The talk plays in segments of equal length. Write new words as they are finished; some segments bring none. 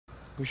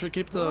We should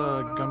keep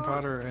the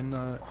gunpowder in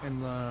the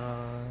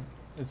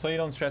It's so you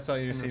don't stress out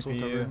your in the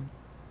CPU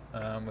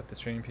with the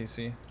streaming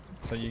PC,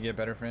 so you get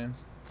better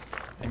frames,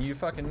 and you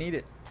fucking need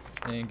it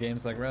in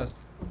games like Rust.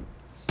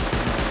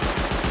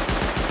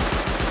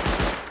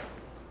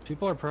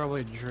 People are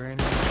probably draining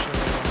the shit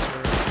out of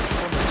it.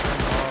 Probably turn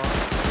it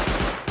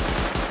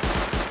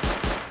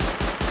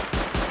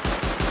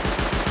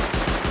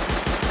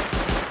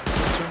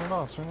off. Turn it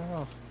off, turn it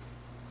off.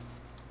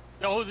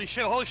 Yo, holy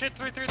shit,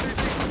 3. Bunch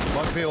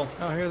of people.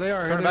 Oh, here they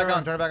are. Turn it back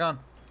on, turn it back on.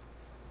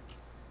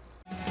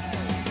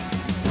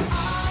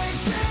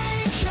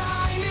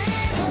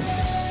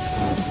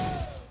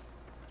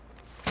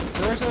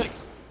 There's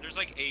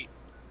like 8.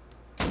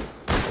 I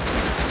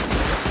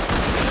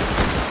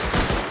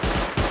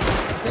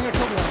think I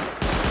killed one.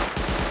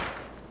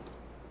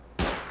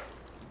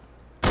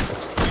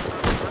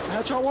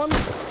 Headshot one.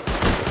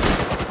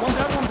 One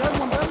dead. Another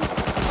one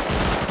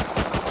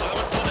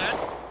full dead.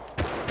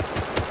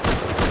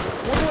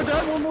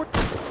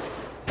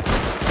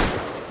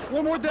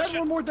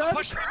 One more dead.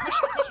 Push.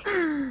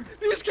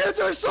 These kids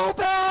are so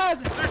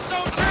bad. They're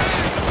so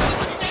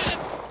trash. Dead.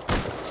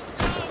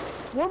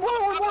 One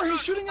more.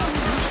 He's shooting at me.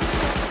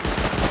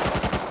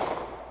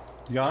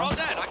 You They're got all him?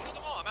 dead. I killed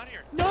them all. I'm out of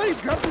here.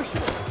 Nice, grab their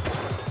shit.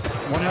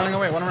 One running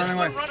away, one running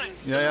away. One running.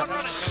 Yeah, There's yeah. one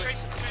running.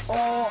 Trace.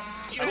 Oh,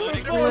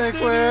 Liquid!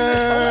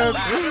 Oh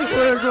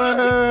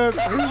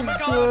my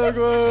god!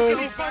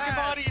 So fucking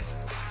bodies!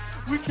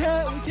 we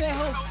can't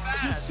help.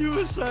 Just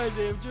suicide,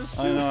 Dave. Just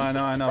suicide.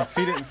 I know.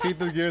 Feed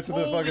the gear to the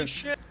Holy fucking.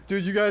 shit.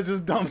 Dude, you guys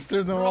just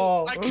dumpstered them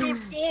all. I killed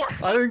 4.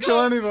 I didn't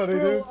kill anybody,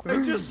 dude. Bro,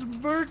 I just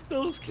murked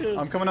those kids.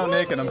 I'm coming out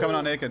naked.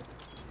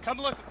 Come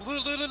look,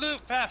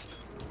 loot, fast.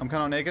 I'm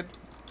coming out naked.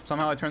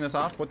 Somehow I turned this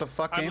off. What the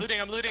fuck, game?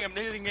 I'm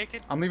looting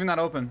naked. I'm leaving that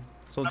open.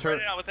 So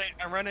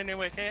I'm running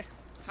away, okay?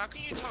 How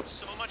can you talk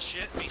so much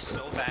shit and be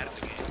so bad at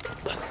the game?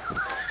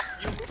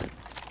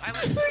 I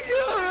like. They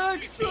got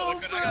so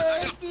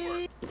bad,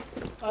 dude.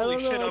 I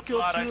Holy don't shit, know. I up killed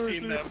lot, 2 I or seen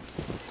 3. them.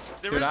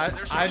 Dude,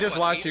 I just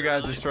watched you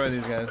guys destroy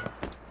these guys.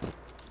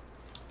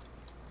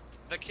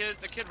 The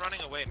kid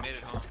running away made it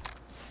home.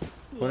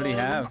 What did he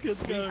have? These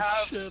kids We got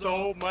have shit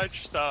so on.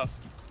 much stuff.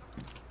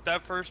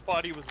 That first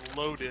body was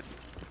loaded.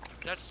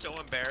 That's so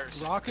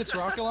embarrassing. Rocket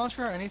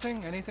launcher,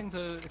 anything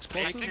to I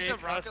explosives? think the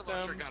rocket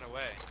launcher got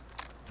away.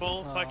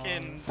 Full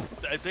fucking.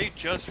 They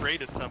just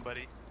raided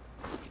somebody.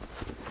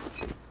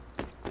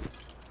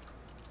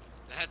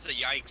 That's a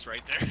yikes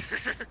right there.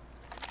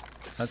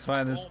 That's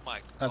why this. Oh my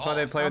God. That's why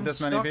they play with I'm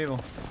this many stuck. people.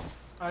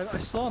 I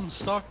still am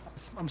stuck.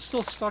 I'm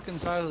still stuck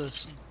inside of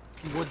this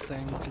wood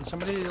thing. Can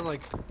somebody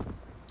like?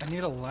 I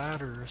need a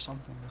ladder or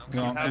something.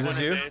 No, have is one this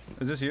in you? base.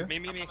 Is this you?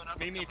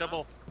 Me,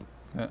 double.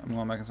 Yeah, I'm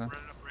going back inside.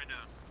 Running up right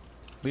now.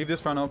 Leave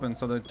this front open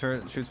so the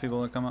turret shoots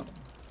people that come up.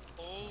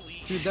 Holy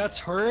Dude, shit. that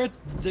turret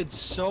did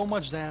so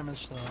much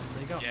damage though.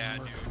 They got Yeah,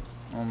 murked. dude.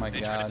 Oh my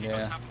They tried god, to peek on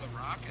yeah. top of the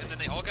rock, and then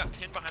they all got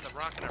pinned behind the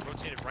rock, and I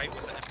rotated right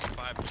with the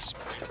MP5 and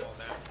sprayed them all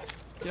down.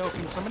 Yo,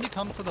 can somebody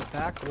come to the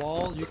back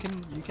wall? You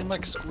can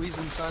like squeeze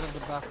inside of the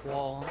back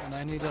wall, and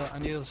I need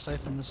to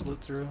siphon this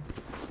loot through.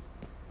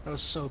 That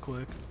was so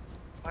quick.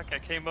 Fuck, I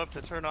came up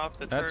to turn off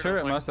the That turret. turret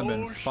I was must have like,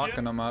 been oh, fucking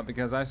shit. them up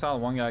because I saw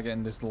one guy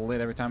getting just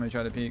lit every time he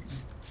tried to peek.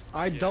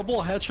 I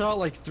double headshot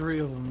like 3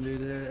 of them,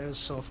 dude. It was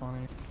so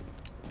funny.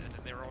 And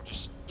then they were all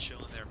just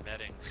chilling there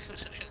bedding.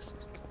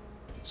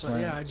 So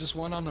Right. yeah, I just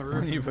went on the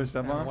roof You pushed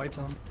up and on? wiped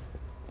them.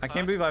 I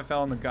can't believe I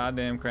fell in the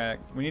goddamn crack.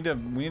 We need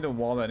to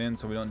wall that in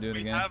so we don't do it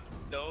We again. have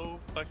no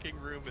fucking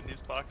room in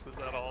these boxes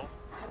at all.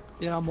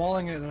 Yeah, I'm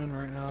walling it in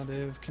right now,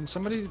 Dave. Can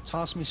somebody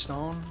toss me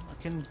stone?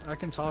 I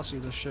can toss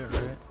you this shit,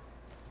 right?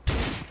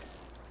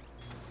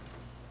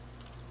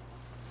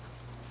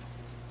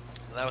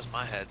 That was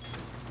my head.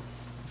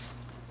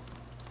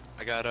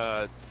 I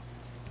got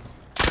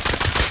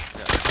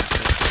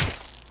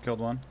Killed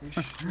one.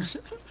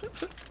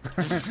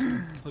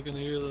 Looking to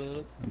hear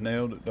that.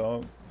 Nailed it,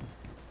 dog.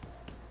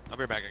 I'll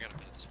be right back. I got a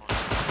minute. Smart.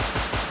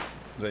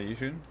 Is that you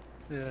shooting?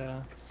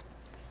 Yeah.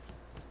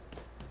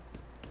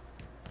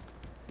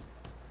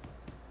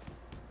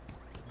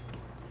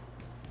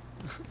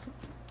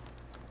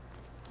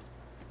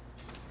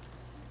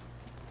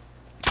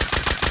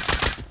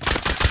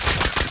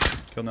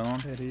 Killed another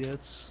one?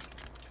 Idiots.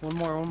 One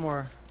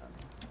more.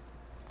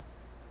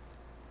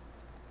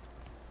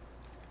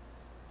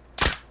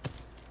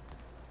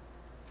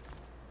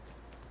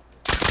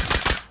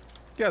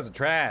 You guys are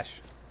trash.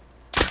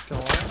 Kill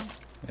one.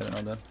 Yeah, they're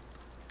all dead.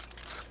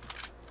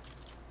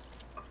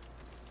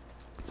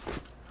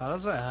 How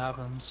does that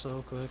happen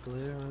so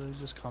quickly? Or they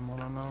just come out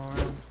of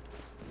nowhere?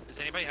 Is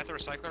anybody at the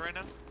recycler right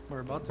now? We're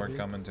about to We're be.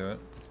 coming to it.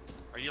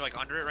 Are you like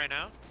under it right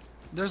now?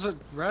 There's a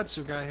rad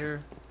suit guy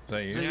here. Is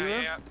that you? Is that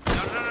Yeah. you?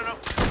 No.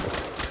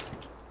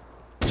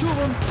 2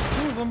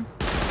 of them.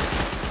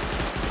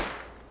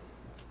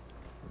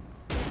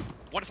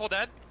 One full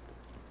dead.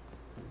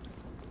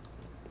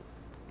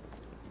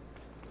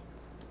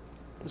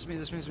 This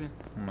is me.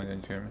 Oh my god,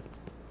 you scared me.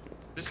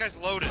 This guy's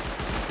loaded.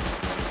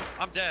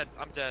 I'm dead.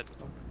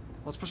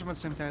 Let's push him at the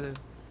same time, dude.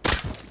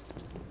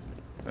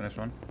 Finish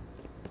one.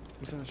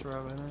 You finished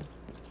Rob, I think.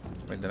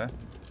 Wait, did I?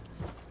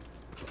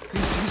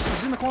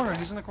 He's in the corner.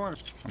 He's in the corner.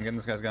 I'm getting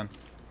this guy's gun.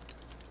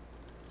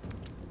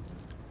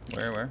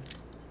 Where?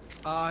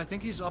 I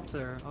think he's up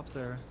there. Up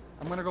there.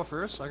 I'm gonna go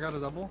first. I got a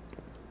double.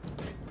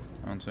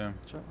 I don't see him.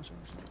 Watch out.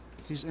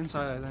 He's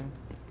inside, I think.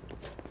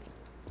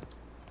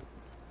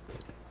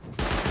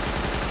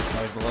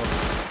 Oh, he's below.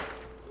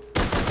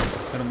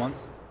 Hit him once.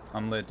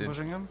 I'm lit, dude.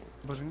 Pushing him.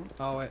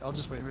 Oh wait, I'll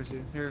just wait with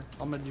you. Here,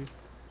 I'll med you.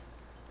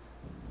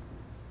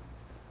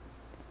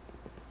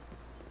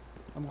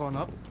 I'm going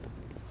up.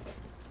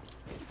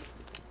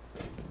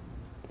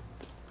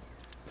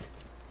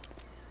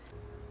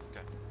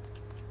 Okay.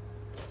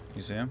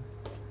 You see him?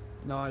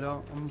 No, I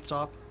don't. I'm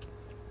top.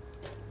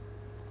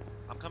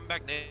 I'm coming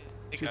back, Nick.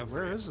 Dude,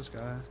 where is this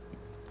guy?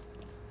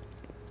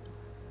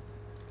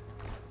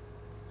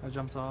 I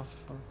jumped off.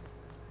 Fuck.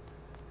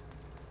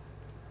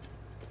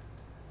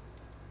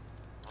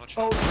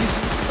 Oh, he's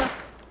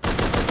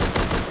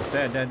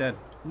Dead.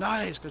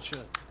 nice, good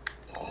shit.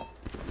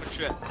 Good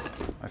shit.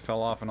 I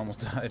fell off and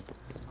almost died.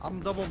 I'm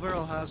double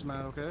barrel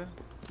hazmat, okay?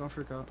 Don't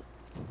freak out.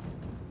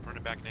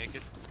 Running back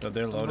naked. So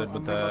they're loaded I'm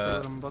with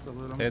about to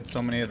loot him. They had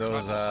so many of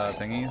those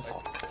thingies.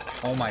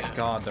 Oh my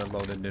god, they're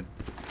loaded, dude.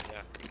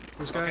 Yeah.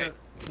 This guy, Okay.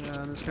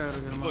 yeah, this guy had a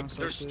good amount Look, of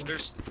stuff too.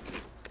 there's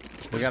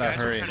We these gotta guys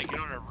hurry. are trying to get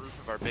on our roof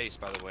of our base,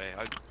 by the way.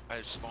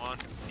 I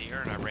spawned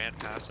near and I ran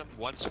past them.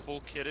 One's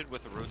full kitted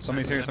with a road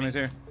Somebody's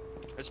here.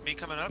 It's me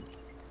coming up.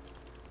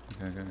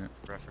 Okay.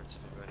 Reference,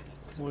 if anybody.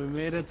 We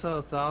made it to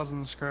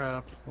 1,000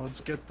 scrap. Let's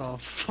get the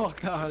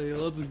fuck out of here.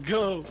 Let's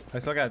go. I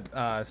still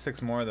got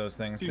 6 more of those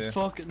things too. Dude,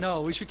 fuck it.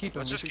 No, we should keep him.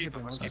 Let's We just should keep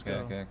him. Let's Let's go.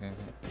 Okay.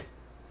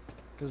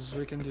 Because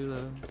we can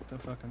do the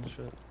fucking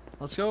shit.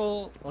 Let's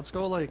go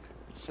like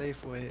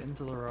safe way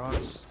into the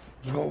rocks.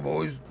 Let's go,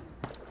 boys.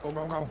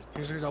 Go.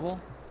 Here's your double.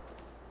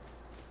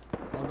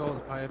 I'll go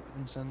with pipe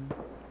and send.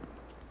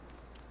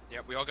 Yeah,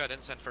 we all got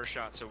instant first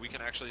shot, so we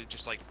can actually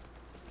just like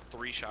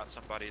 3-shot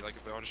somebody. Like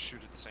if we all just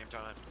shoot at the same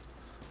time.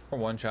 Or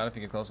 1 shot if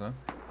you get close enough.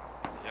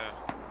 Yeah.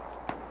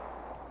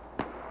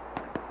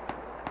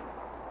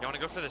 You want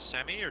to go for the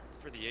semi or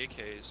for the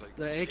AKs? Like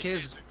The AK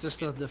is AKs are-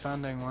 just a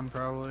defending one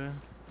probably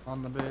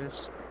on the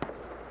base.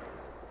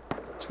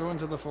 Let's go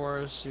into the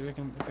forest. See if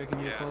we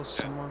can get close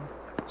to someone.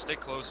 Stay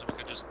close and we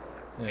can just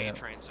main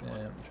train someone.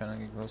 Yeah, I'm trying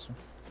to get closer.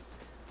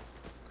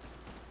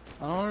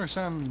 I don't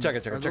understand. Check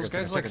it, Are those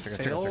guys like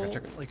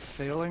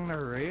failing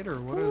their raid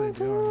or what are they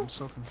doing? I'm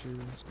so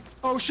confused.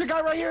 Oh shit,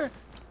 guy right here!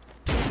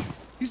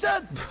 He's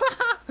dead!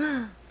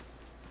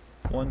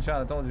 1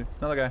 shot, I told you.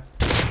 Another guy.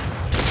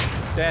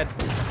 Dead.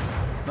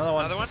 Another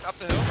one. Another one up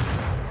the hill.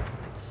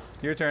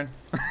 Your turn.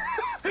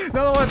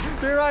 Another one.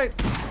 To your right.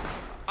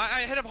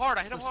 I hit him hard.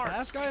 I hit him This hard.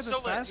 fast guy? He's This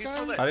so lit. fast He's guy?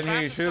 so lit. I didn't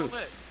hear you Fast is so shoot.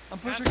 lit. I'm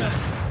Fast pushing him.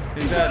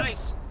 He's He's dead.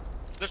 nice.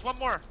 There's one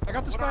more. I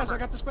got the What spaz. armor? I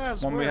got the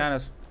spaz. One Where? behind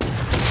us. He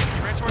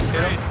ran towards the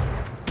Hit raid.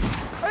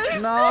 Hey,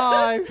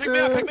 Nice. Pick me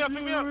up, dude. pick me up,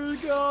 pick me up. Here we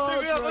go.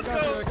 Pick me up, let's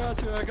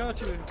go. I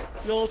got you.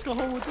 Yo, let's go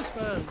home with the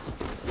spaz.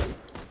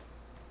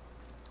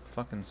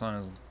 Fucking sun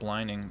is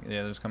blinding.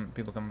 Yeah, there's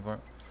people coming for it.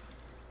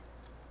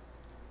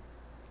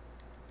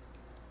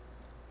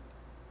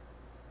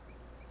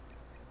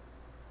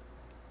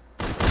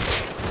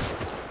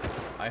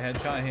 I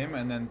headshot him,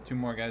 and then 2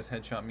 more guys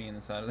headshot me in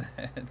the side of the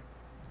head.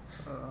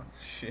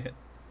 Shit.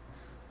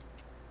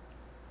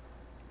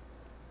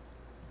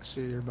 I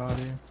see your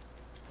body.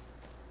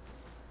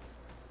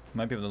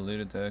 Might be able to loot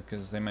it though,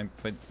 because they might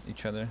fight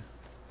each other.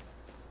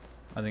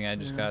 I think I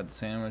just got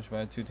sandwiched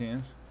by 2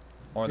 teams.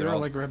 Or they're You're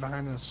all like right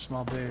behind a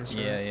small base,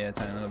 right? yeah,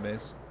 tiny little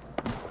base.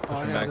 Oh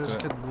Pushing yeah, back there's to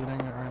a it. kid looting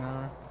it right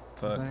now.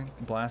 Fuck. think.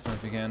 Blast him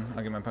if you can.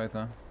 I'll get my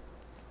python.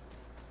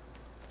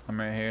 I'm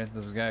right here.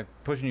 This is a guy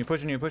pushing you.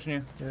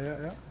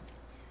 Yeah.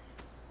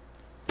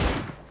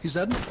 He's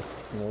dead?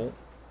 Lol.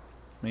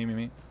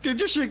 Me. Get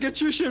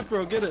your shit,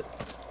 bro. Get it.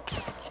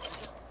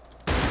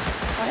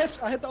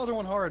 I hit the other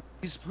one hard.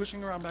 He's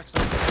pushing around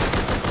backside.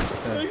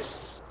 Dead.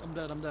 Nice. I'm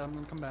dead. I'm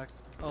gonna come back.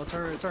 Oh,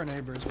 it's our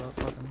neighbors, but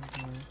fucking.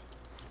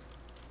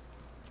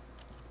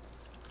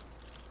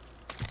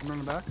 I'm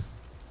running back.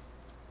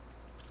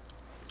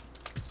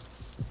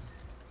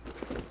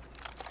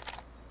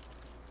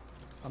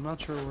 I'm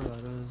not sure where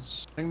that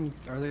is.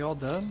 Are they all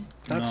dead?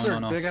 That's their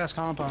No. big ass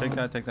compound.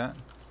 Take that.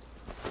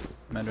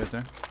 Med right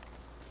there.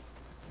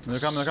 They're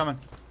coming.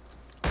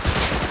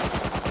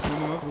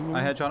 Move.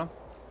 I headshot him.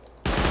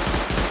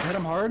 Hit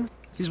him hard.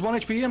 He's 1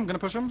 HP. I'm gonna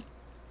push him.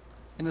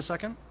 In a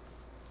second.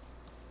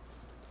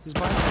 He's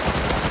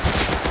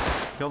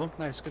behind. Killed him.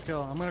 Nice, good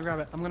kill. I'm gonna grab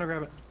it.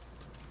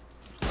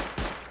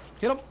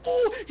 Hit him.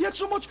 Oh, he had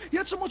so much,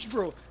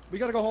 bro. We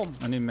gotta go home.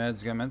 I need meds.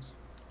 You got meds?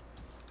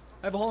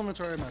 I have a whole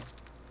inventory of meds.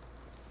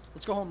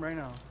 Let's go home right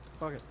now.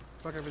 Fuck it.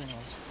 Fuck everything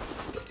else.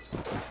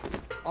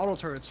 Auto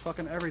turrets,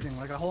 fucking everything.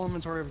 Like a whole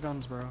inventory of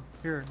guns, bro.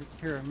 Here,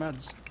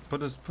 meds.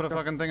 Put a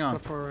fucking thing on.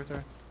 Put 4 right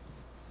there.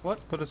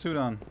 What? Put a suit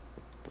on.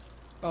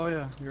 Oh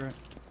yeah, you're right.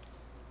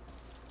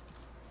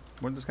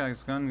 Where'd this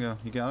guy's gun go?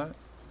 You got it?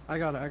 I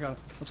got it.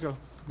 Let's go.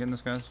 Getting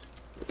this guy's.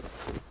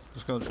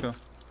 Just go.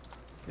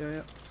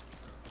 Yeah.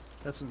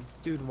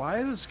 Dude, why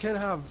does this kid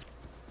have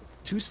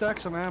 2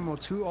 stacks of ammo,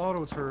 2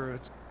 auto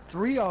turrets,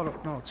 2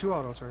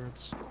 auto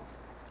turrets.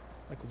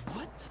 Like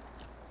what?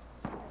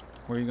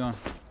 Where you going?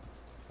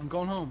 I'm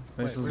going home.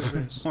 Base Wait, is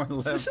where's base? more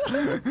left.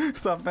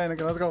 Stop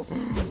panicking. Let's go.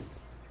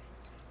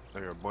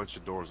 There are a bunch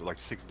of doors, like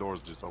 6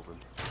 doors just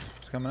opened.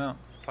 It's coming out.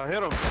 I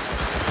hit him.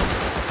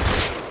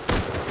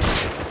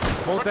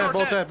 Both dead.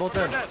 Both dead. Both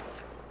dead.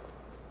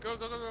 Go,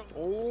 go, go, go.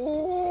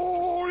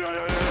 Oh,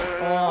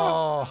 yeah.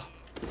 Oh.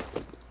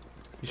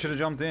 You should have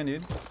jumped in,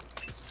 dude.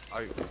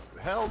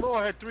 Hell no,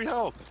 I had 3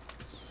 health.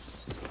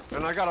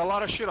 And I got a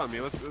lot of shit on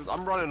me.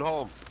 I'm running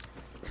home.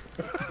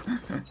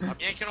 I'm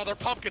yanking all their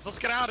pumpkins. Let's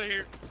get out of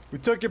here. We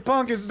took your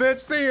pumpkins,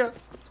 bitch. See ya.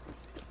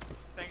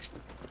 Thanks.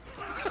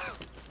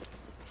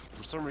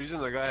 For some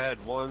reason, the guy had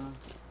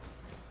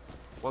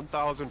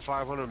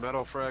 1,500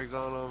 metal frags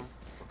on him.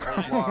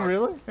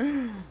 Really?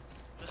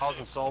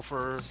 1,000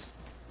 sulfur.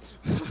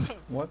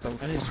 What the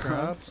Any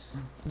scrap?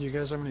 Do you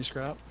guys have any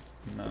scrap?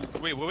 No.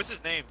 Wait, what was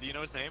his name? Do you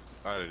know his name?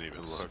 I didn't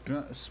even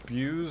look.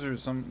 Spews or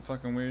some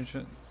fucking weird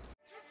shit.